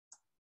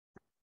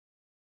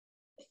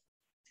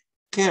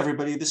Okay,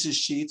 everybody, this is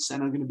Sheets,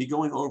 and I'm going to be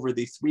going over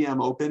the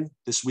 3M Open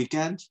this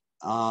weekend.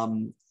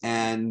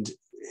 And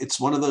it's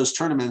one of those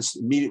tournaments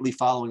immediately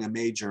following a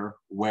major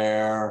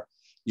where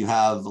you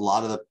have a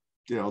lot of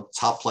the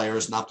top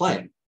players not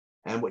playing.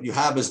 And what you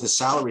have is the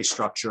salary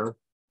structure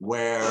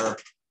where,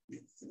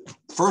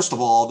 first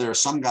of all, there are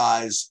some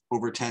guys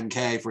over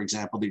 10K, for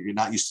example, that you're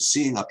not used to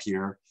seeing up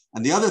here.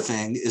 And the other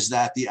thing is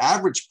that the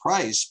average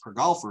price per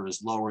golfer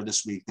is lower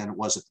this week than it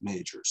was at the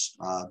majors.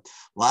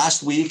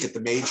 Last week at the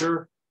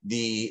major,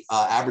 the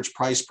average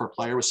price per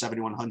player was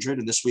 7,100,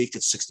 and this week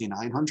it's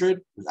 6,900.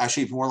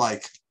 Actually, more like,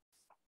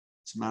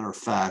 as a matter of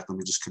fact, let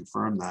me just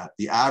confirm that.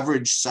 The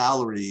average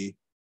salary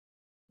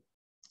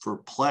for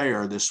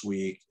player this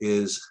week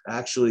is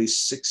actually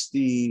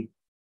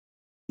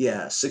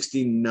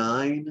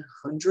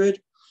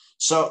 6,900.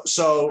 So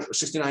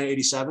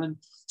 6,987.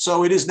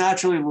 So it is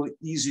naturally a little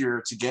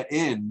easier to get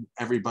in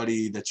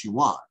everybody that you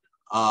want.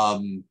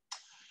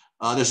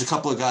 There's a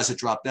couple of guys that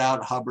dropped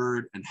out,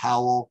 Hubbard and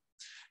Howell.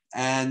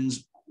 And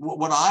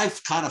what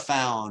I've kind of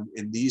found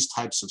in these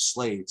types of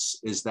slates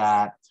is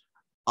that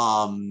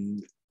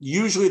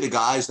usually the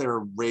guys that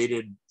are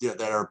rated,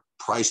 that are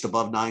priced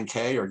above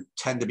 9K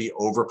tend to be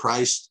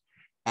overpriced.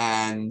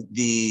 And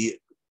the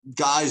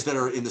guys that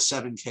are in the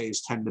 7Ks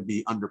tend to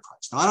be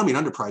underpriced. Now, I don't mean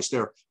underpriced.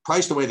 They're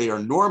priced the way they are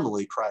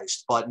normally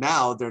priced, but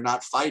now they're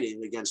not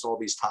fighting against all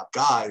these top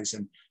guys.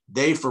 And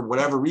they, for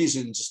whatever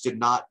reason, just did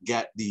not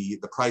get the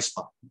price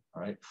bump,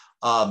 all right?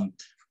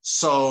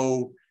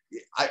 So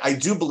I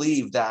do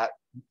believe that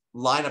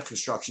lineup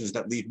constructions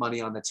that leave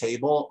money on the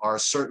table are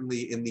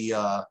certainly in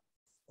the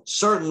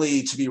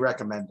certainly to be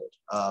recommended.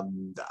 I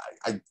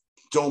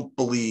don't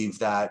believe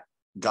that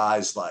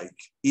guys like,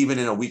 even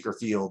in a weaker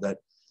field, that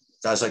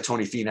guys like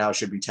Tony Finau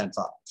should be 10-5.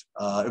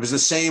 It was the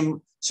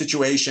same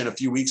situation a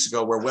few weeks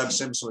ago where Webb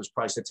Simpson was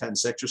priced at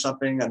 10-6 or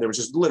something, and there was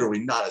just literally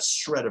not a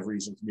shred of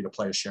reason for me to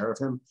play a share of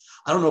him.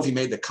 I don't know if he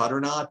made the cut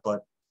or not,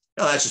 but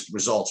that's just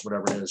results,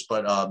 whatever it is.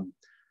 But I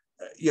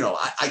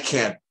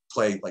can't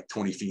play like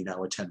Tony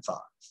Finau at 10-5.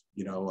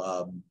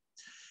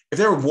 If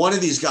there were one of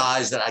these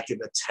guys that I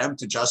could attempt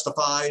to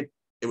justify,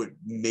 it would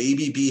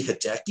maybe be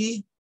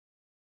Hideki,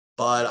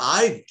 but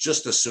I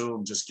just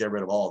assume just get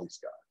rid of all these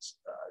guys,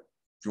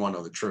 if you want to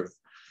know the truth.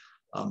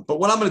 But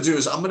what I'm going to do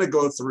is I'm going to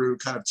go through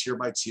kind of tier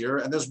by tier,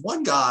 and there's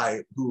one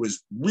guy who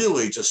is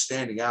really just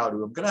standing out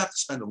who I'm going to have to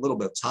spend a little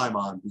bit of time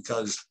on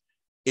because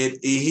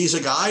he's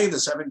a guy in the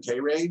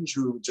 7K range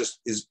who just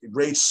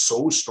rates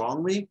so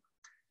strongly,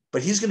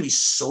 but he's going to be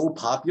so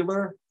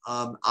popular.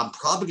 I'm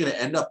probably going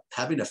to end up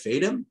having to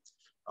fade him.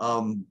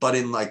 But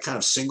in like kind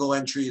of single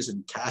entries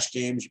and cash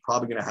games, you're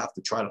probably going to have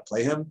to try to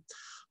play him.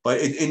 But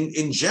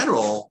in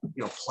general,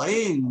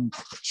 playing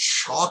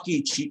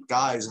chalky, cheap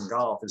guys in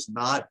golf is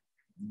not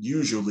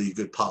usually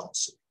good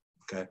policy.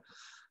 Okay.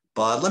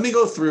 But let me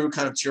go through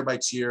kind of tier by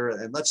tier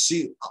and let's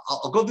see.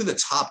 I'll go through the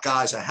top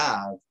guys I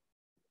have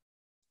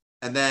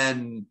and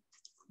then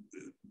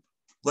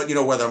let you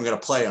know whether I'm going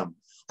to play them.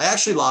 I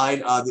actually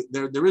lied.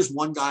 There is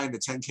one guy in the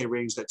 10K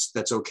range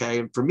that's okay.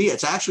 And for me,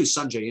 it's actually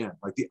Sungjae Im.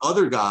 Like the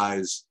other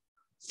guys,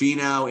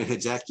 Finau and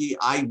Hideki,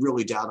 I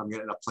really doubt I'm going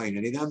to end up playing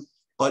any of them.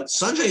 But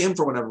Sungjae Im,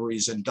 for whatever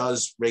reason,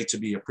 does rate to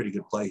be a pretty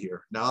good play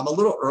here. Now, I'm a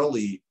little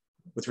early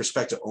with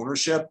respect to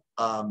ownership.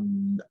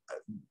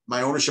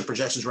 My ownership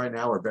projections right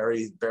now are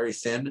very, very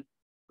thin.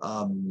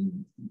 I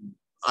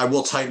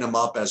will tighten them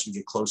up as we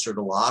get closer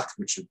to lock,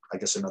 which is, I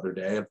guess, another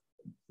day of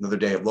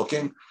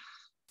looking.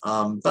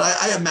 But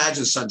I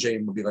imagine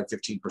Sungjae will be like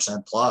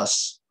 15%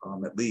 plus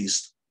at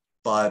least.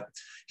 But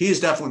he is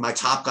definitely my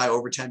top guy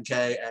over 10K,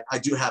 and I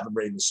do have him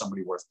rated as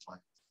somebody worth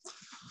playing.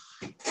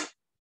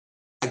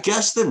 I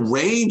guess the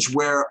range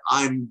where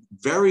I'm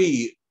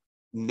very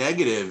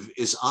negative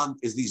is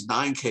these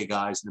 9K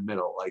guys in the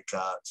middle, like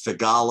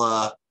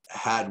Theegala,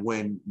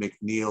 Hadwin,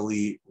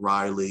 McNeely,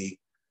 Riley.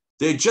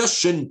 They just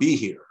shouldn't be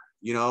here.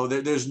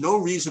 There's no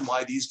reason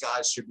why these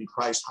guys should be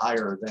priced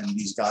higher than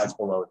these guys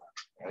below them.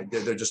 Right?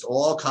 They're just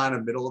all kind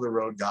of middle of the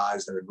road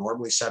guys that are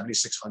normally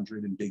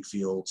 7,600 in big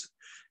fields.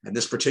 And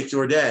this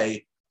particular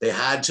day, they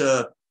had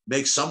to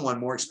make someone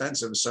more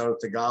expensive. So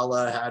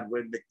Theegala,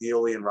 Hadwin,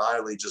 McNeely, and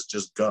Riley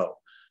just go.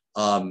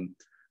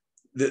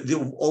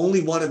 The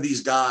only one of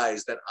these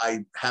guys that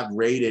I have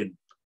rated,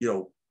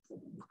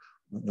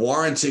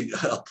 warranting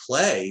a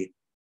play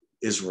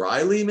is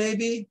Riley,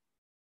 maybe.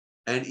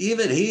 And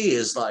even he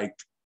is like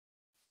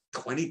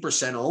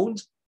 20%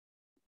 owned.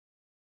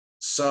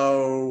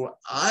 So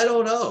I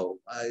don't know.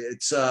 I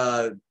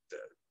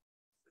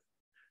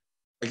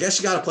guess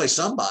you got to play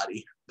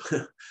somebody.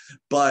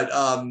 But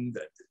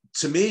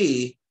to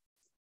me,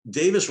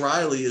 Davis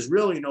Riley is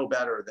really no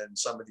better than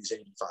some of these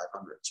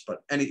 8,500s.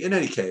 But in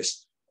any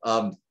case,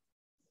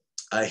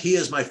 he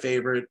is my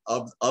favorite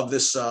of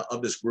this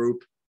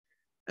group.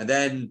 And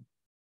then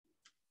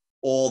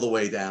all the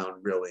way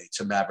down really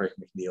to Maverick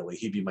McNeely.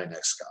 He'd be my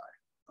next guy.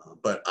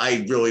 But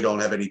I really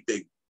don't have any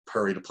big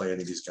hurry to play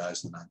any of these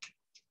guys in the 9K.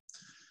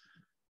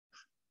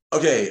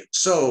 Okay,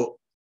 so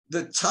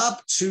the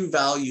top two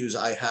values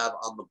I have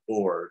on the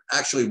board,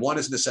 actually, one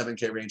is in the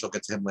 7K range. I'll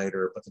get to him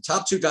later. But the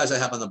top two guys I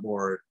have on the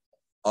board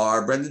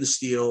are Brendan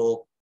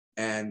Steele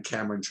and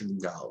Cameron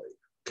Tringali.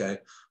 Okay.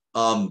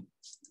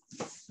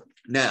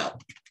 Now,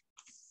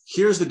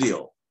 here's the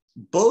deal.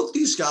 Both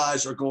these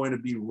guys are going to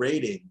be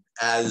rating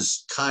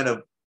as kind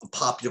of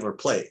popular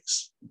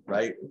plays,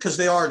 right? Because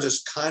they are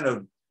just kind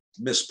of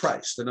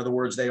mispriced. In other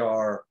words, they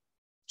are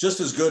just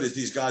as good as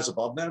these guys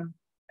above them,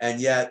 and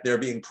yet they're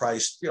being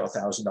priced,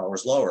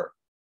 $1,000 lower.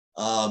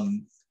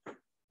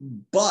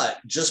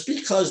 But just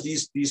because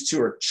these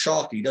two are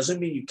chalky doesn't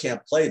mean you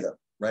can't play them,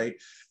 right?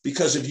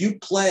 Because if you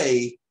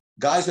play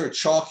guys that are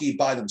chalky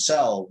by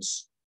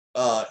themselves,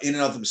 in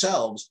and of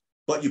themselves,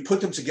 but you put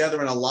them together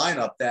in a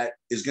lineup that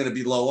is going to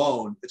be low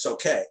owned, it's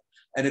okay.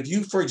 And if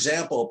you, for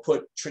example,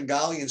 put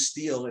Tringali and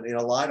Steele in a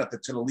lineup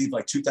that's going to leave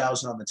like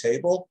 2,000 on the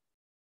table,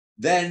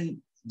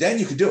 then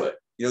you can do it.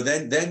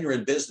 Then you're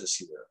in business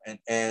here.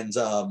 And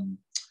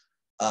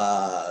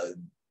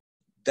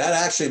that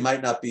actually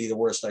might not be the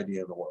worst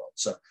idea in the world.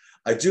 So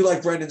I do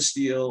like Brendan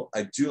Steele.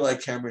 I do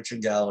like Cameron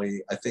Tringali.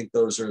 I think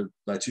those are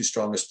my two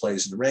strongest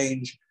plays in the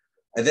range.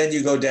 And then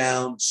you go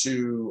down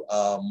to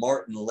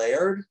Martin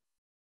Laird,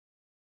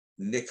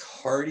 Nick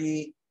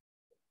Hardy,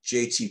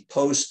 JT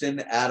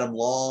Poston, Adam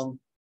Long.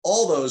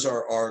 All those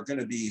are going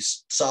to be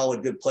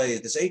solid, good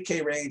plays. This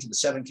 8K range and the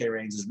 7K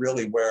range is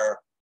really where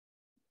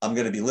I'm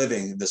going to be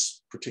living in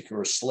this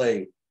particular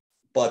slate.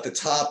 But the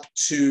top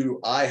two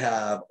I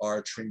have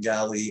are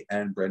Tringali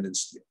and Brendan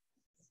Steele.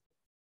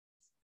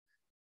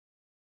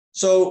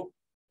 So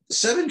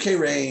 7K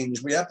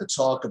range, we have to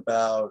talk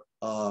about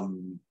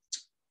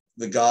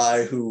the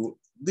guy who,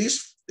 at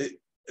least it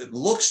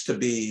looks to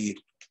be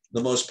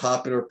the most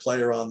popular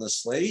player on the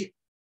slate,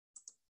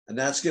 and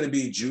that's going to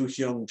be Joo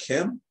Hyung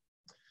Kim.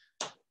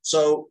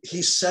 So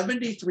he's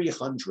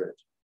 7,300.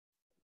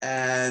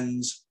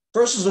 And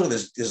first, let's look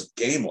at his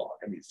game log.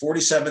 I mean,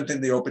 47th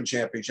in the Open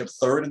Championship,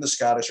 3rd in the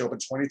Scottish Open,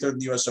 23rd in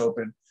the US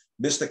Open,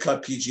 missed the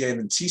cut PGA,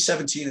 and then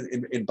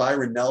T17 in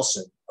Byron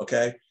Nelson,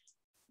 okay?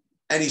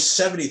 And he's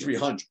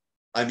 7,300.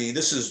 I mean,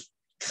 this is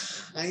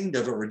kind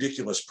of a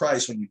ridiculous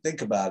price when you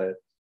think about it.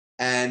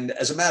 And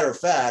as a matter of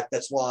fact,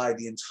 that's why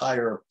the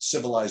entire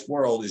civilized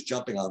world is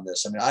jumping on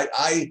this. I mean,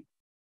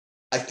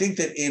 I think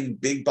that in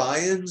big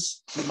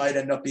buy-ins, he might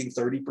end up being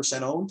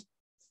 30% owned.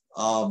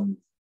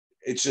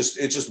 It's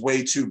just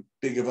way too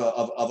big of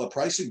a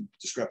pricing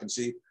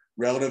discrepancy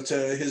relative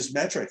to his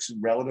metrics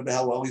and relative to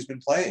how well he's been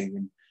playing.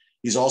 And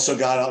he's also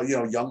got a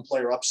young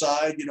player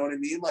upside. You know what I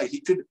mean? Like, he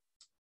could.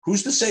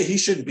 Who's to say he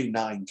shouldn't be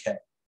 9K?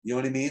 You know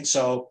what I mean?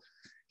 So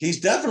he's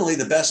definitely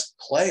the best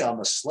play on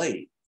the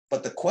slate.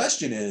 But the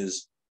question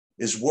is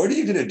what are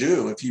you going to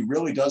do if he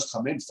really does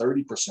come in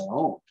 30%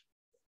 owned?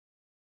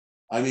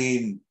 I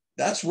mean,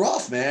 that's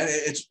rough, man.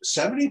 It's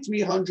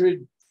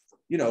 7,300,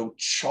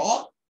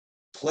 chalk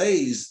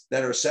plays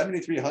that are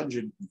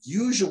 7,300.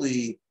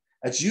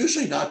 That's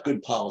usually not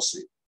good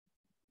policy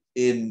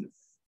in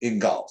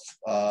golf.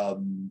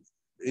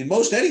 In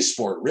most any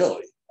sport,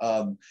 really.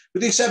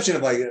 With the exception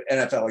of like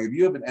NFL. Like if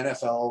you have an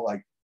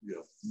NFL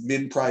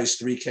min price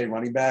 3K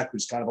running back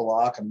who's kind of a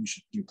lock, I mean,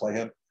 you play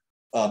him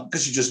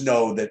because you just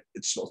know that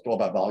it's all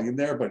about volume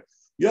there. But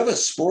you have a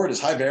sport as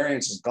high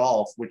variance as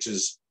golf,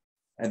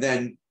 and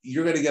then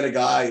you're going to get a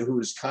guy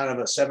who's kind of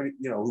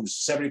who's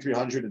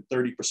 7,300 and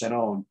 30%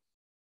 owned.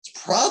 It's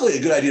probably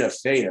a good idea to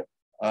fade him.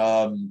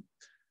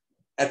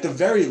 At the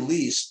very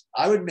least,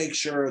 I would make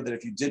sure that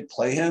if you did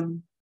play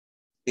him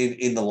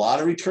in the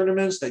lottery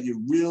tournaments, that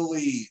you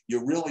really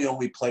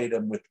only played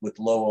him with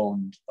low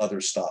owned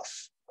other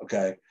stuff.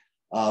 Okay.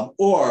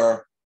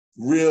 Or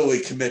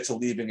really commit to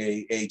leaving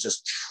a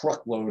just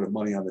truckload of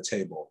money on the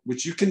table,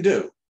 which you can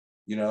do,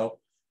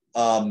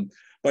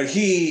 but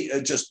he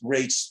just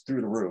rates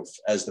through the roof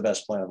as the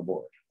best play on the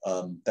board.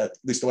 That's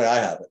at least the way I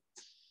have it.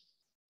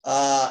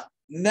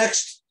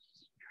 Next,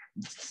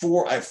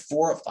 I have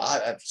 4 or 5. I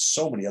have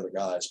so many other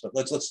guys, but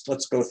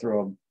let's go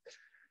through them.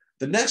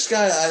 The next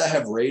guy I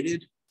have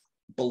rated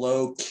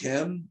below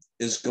Kim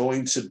is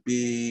going to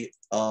be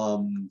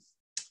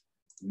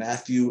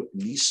Matthew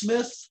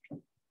NeSmith.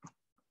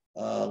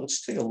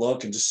 Let's take a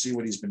look and just see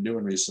what he's been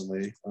doing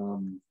recently.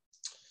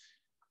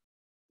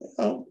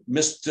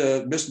 Missed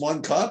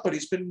one cut, but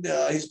he's been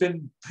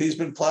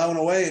plowing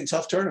away in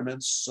tough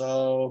tournaments.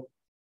 So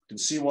you can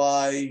see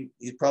why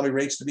he probably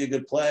rates to be a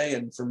good play.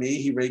 And for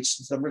me, he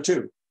rates number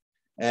 2.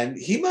 And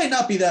he might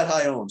not be that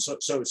high owned. So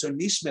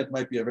NeSmith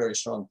might be a very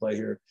strong play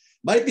here.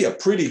 Might be a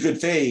pretty good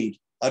fade.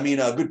 I mean,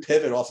 a good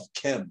pivot off of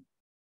Kim.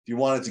 If you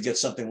wanted to get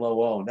something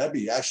low owned, that'd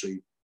be a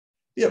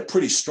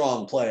pretty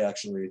strong play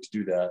actually to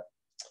do that.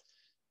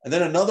 And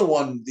then another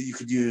one that you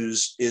could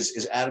use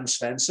is Adam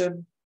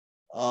Svensson.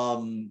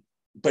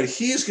 But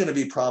he's going to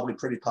be probably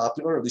pretty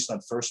popular, at least on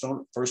first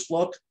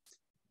look.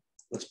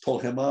 Let's pull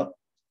him up.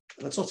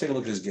 Let's all take a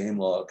look at his game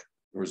log.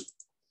 Or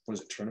what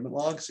is it, tournament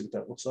log? See what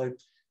that looks like.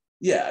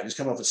 Yeah, he's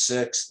coming off a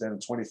 6th, then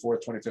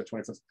 24th, 25th,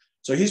 25th.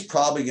 So he's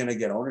probably going to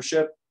get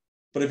ownership.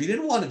 But if you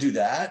didn't want to do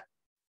that,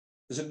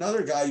 there's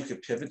another guy you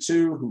could pivot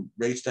to who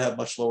rates to have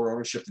much lower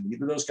ownership than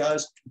either of those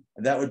guys,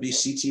 and that would be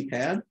CT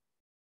Pan.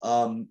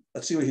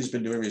 Let's see what he's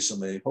been doing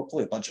recently.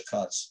 Hopefully a bunch of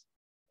cuts.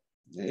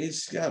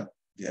 He's been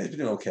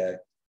doing okay.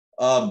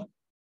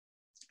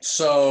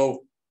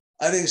 So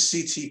I think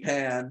CT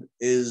Pan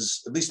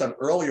is, at least on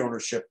early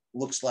ownership,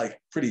 looks like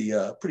pretty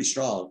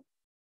strong.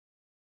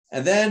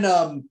 And then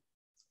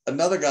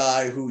another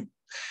guy who,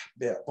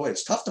 boy,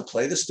 it's tough to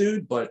play this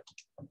dude, but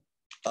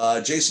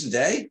Jason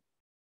Day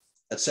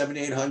at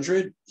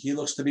 7,800, he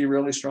looks to be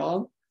really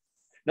strong.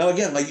 Now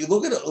again, like you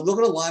look at a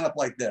lineup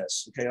like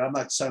this. Okay, I'm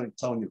not telling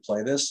you to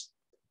play this,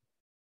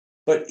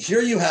 but here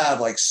you have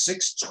like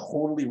 6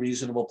 totally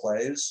reasonable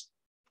plays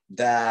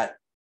that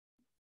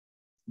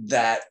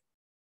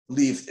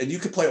leave, and you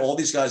could play all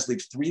these guys,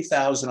 leave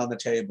 3,000 on the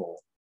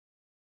table.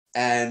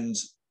 And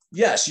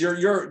yes,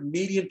 your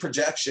median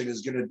projection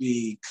is going to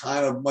be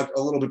kind of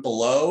a little bit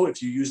below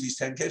if you use these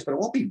 10Ks, but it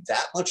won't be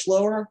that much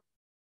lower.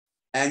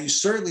 And you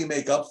certainly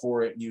make up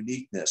for it in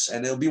uniqueness.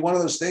 And it'll be one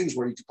of those things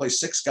where you can play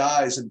 6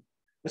 guys, and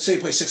let's say you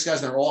play 6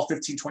 guys and they're all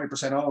 15,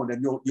 20% owned,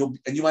 and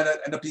you might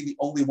end up being the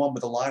only one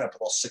with a lineup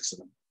with all 6 of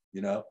them,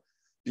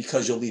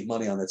 because you'll leave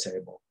money on the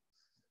table.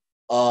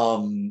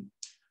 2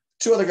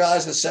 other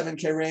guys in the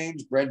 7K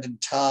range, Brendan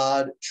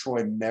Todd,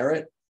 Troy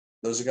Merritt.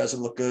 Those are guys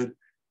that look good.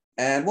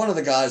 And one of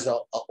the guys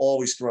I'll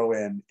always throw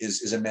in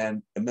is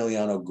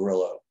Emiliano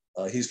Grillo.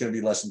 He's going to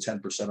be less than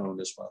 10% owned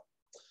as well.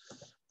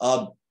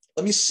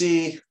 Let me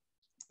see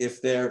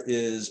if there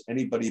is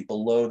anybody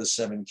below the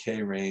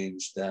 7K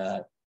range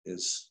that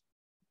is,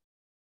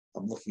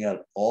 I'm looking at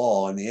it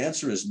all, and the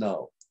answer is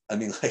no. I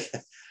mean,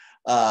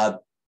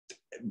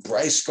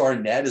 Bryce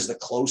Garnett is the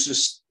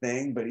closest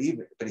thing, but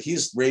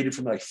he's rated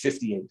from like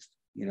 58,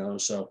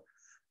 so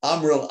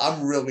I'm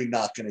really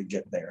not going to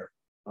get there.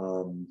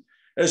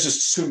 There's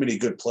just too many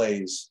good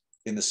plays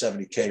in the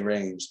 70K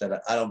range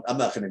that I'm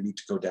not going to need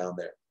to go down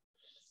there.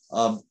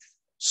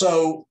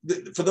 So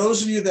for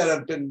those of you that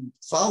have been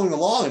following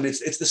along, I mean,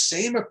 it's the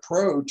same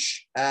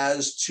approach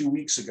as 2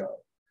 weeks ago.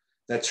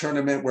 That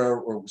tournament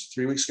or was it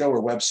 3 weeks ago,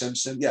 where Webb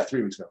Simpson,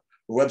 3 weeks ago,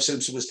 where Webb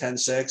Simpson was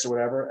 10-6 or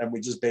whatever, and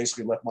we just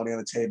basically left money on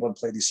the table and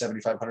played these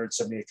 7,500,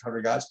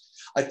 7,800 guys.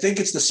 I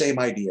think it's the same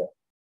idea.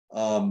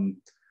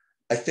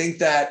 I think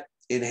that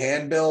in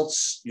hand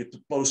builds, you're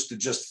supposed to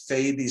just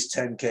fade these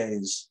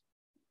 10Ks,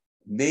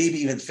 maybe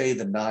even fade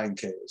the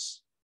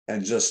 9Ks,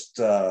 and just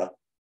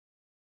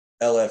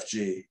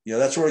LFG.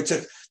 That's where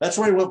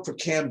he went for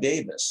Cam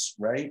Davis,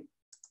 right?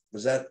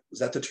 Was that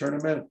the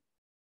tournament?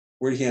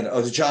 Where he ended?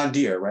 Oh, the John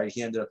Deere, right?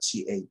 He ended up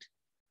T8.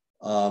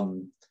 I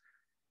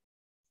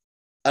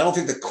don't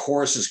think the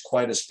course is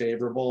quite as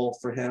favorable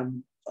for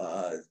him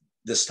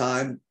this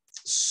time,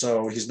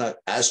 so he's not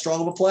as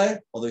strong of a play,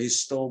 although he's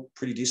still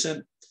pretty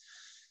decent.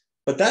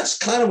 But that's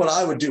kind of what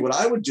I would do. What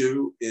I would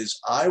do is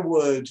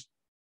and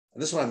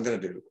this is what I'm going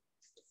to do.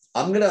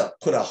 I'm going to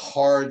put a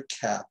hard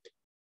cap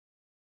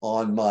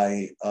on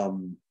my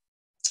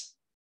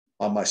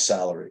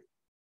salary.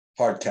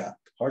 Hard cap.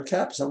 Hard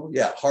cap?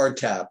 Hard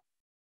cap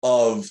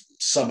of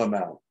some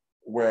amount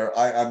where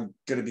I'm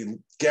going to be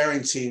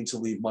guaranteeing to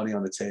leave money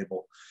on the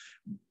table.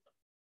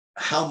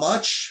 How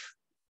much?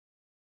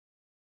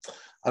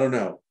 I don't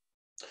know.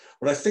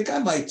 What I think I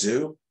might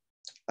do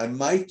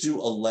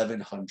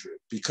 1,100,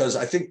 because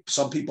I think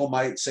some people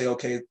might say,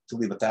 okay, to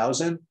leave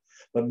 1,000,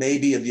 but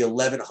maybe the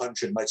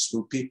 1,100 might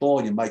spook people,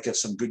 and you might get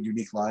some good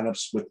unique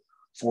lineups with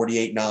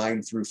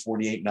 48.9 through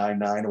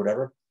 48.99 or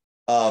whatever.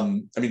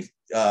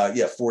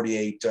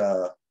 48,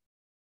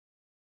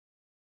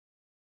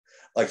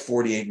 like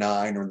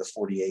 48.9 or in the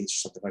 48s or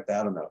something like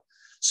that. I don't know.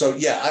 So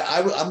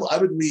I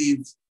would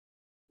leave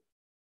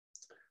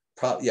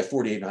probably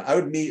 48.9. I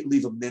would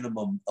leave a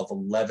minimum of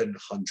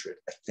 1,100,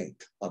 I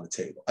think, on the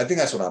table. I think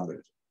that's what I'm going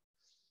to do.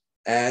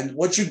 And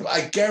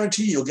I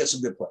guarantee you'll get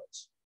some good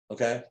plays.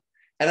 Okay.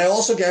 And I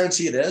also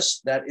guarantee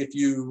this, that if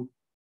you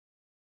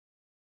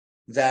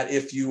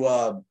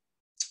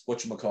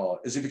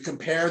whatchamacallit, is if you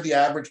compare the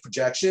average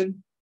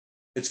projection,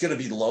 it's going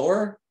to be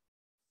lower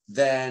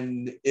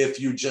than if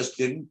you just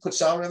didn't put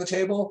salary on the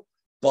table.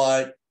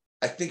 But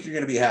I think you're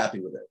going to be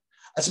happy with it.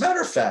 As a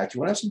matter of fact, you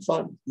want to have some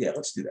fun? Yeah,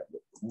 let's do that.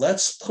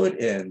 Let's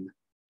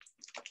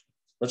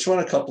run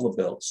a couple of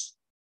builds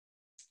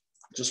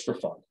just for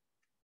fun.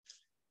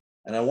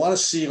 And I want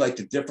to see like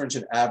the difference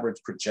in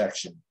average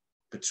projection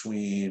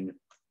between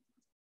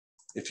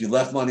if you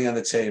left money on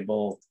the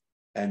table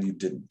and you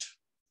didn't.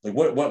 Like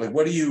what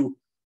are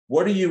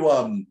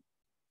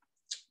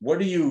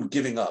you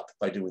giving up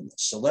by doing this?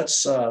 So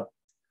let's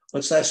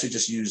actually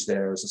just use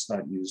theirs. Let's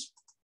not use,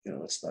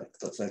 let's not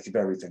give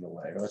everything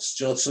away. Let's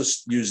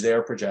just use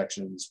their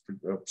projections,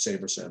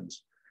 Saber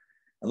Sims.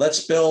 And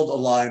let's build a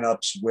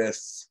lineups with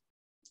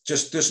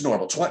just this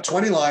normal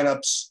 20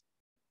 lineups.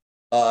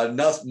 We're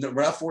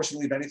not forced to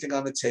leave anything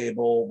on the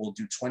table. We'll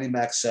do 20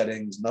 max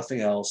settings,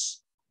 nothing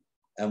else.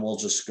 And we'll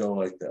just go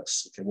like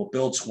this. Okay, we'll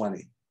build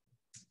 20.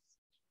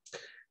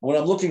 What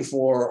I'm looking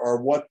for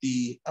are I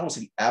don't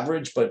say the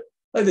average, but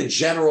like the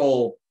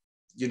general,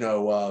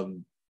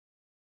 the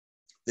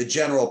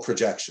general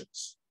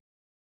projections.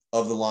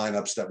 of the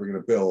lineups that we're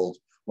going to build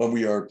when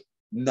we are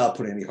not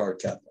putting any hard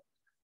cap on.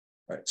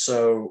 All right,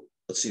 so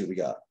let's see what we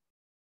got.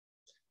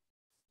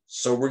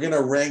 So we're going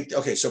to rank,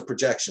 okay, so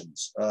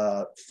projections,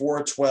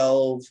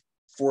 412,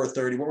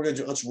 430. What we're going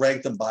to do, let's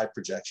rank them by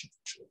projection,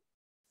 actually.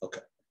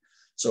 Okay,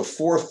 so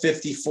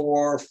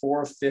 454,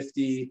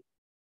 450,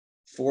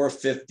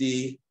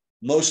 450,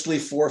 mostly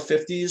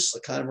 450s,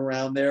 kind of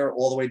around there,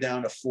 all the way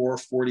down to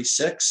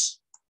 446.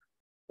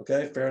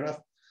 Okay, fair enough.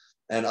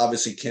 And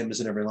obviously Kim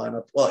is in every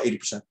lineup, well,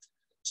 80%.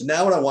 So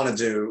now what I want to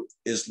do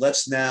is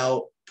let's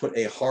now put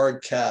a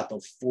hard cap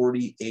of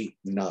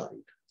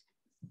 48.9.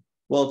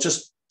 Well,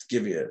 just to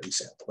give you an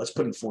example, let's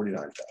put in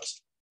 49,000.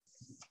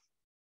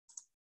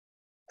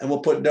 And we'll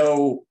put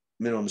no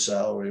minimum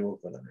salary, we'll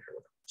put under here.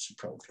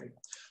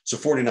 So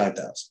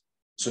 49,000.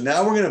 So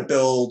now we're going to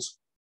build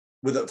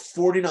with a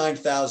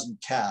 49,000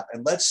 cap,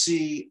 and let's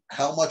see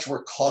how much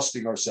we're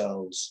costing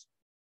ourselves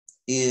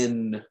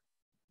in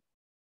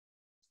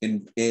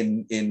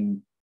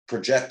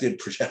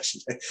projected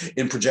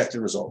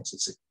results.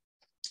 Let's see.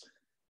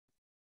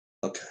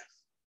 Okay.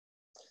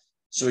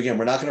 So again,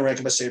 we're not going to rank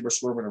them by Saber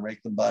score. We're going to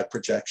rank them by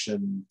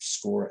projection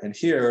score. And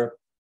here,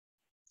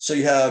 so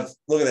you have,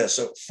 look at this.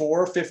 So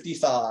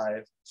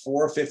 455,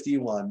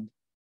 451,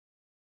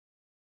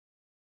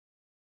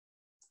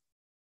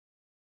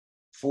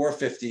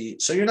 450.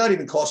 So you're not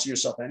even costing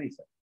yourself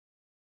anything.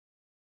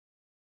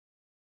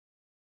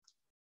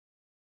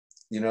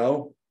 You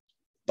know,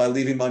 by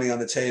leaving money on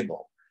the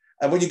table.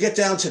 And when you get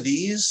down to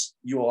these,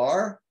 you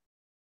are,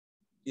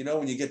 you know,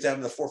 when you get down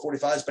to the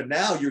 445s, but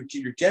now you're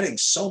getting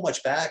so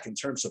much back in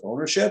terms of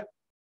ownership,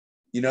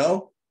 you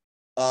know,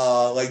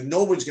 like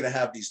nobody's going to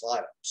have these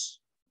lineups.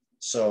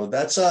 So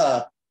that's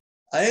I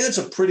think it's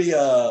a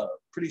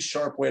pretty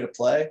sharp way to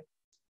play.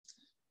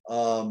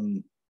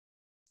 And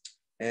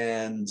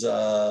that's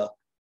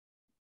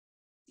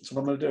what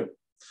I'm going to do.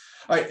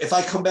 All right, if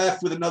I come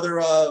back with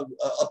another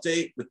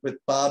update with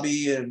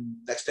Bobby in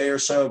next day or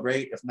so,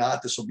 great. If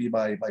not, this will be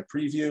my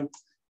preview,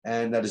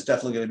 and that is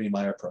definitely going to be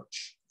my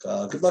approach.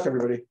 Good luck,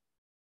 everybody.